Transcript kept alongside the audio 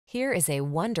Here is a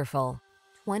wonderful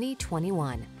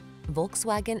 2021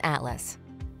 Volkswagen Atlas.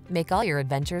 Make all your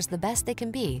adventures the best they can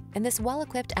be in this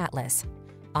well-equipped Atlas.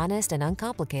 Honest and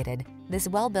uncomplicated, this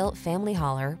well-built family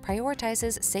hauler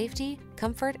prioritizes safety,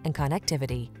 comfort, and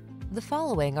connectivity. The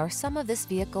following are some of this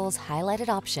vehicle's highlighted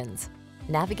options: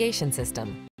 navigation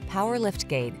system, power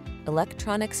liftgate,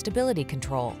 electronic stability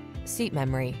control, seat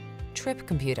memory, trip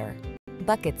computer,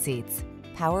 bucket seats,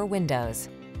 power windows,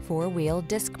 four-wheel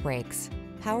disc brakes,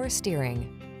 power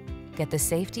steering. Get the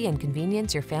safety and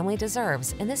convenience your family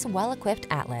deserves in this well-equipped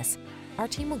Atlas. Our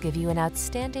team will give you an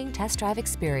outstanding test drive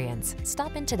experience.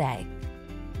 Stop in today.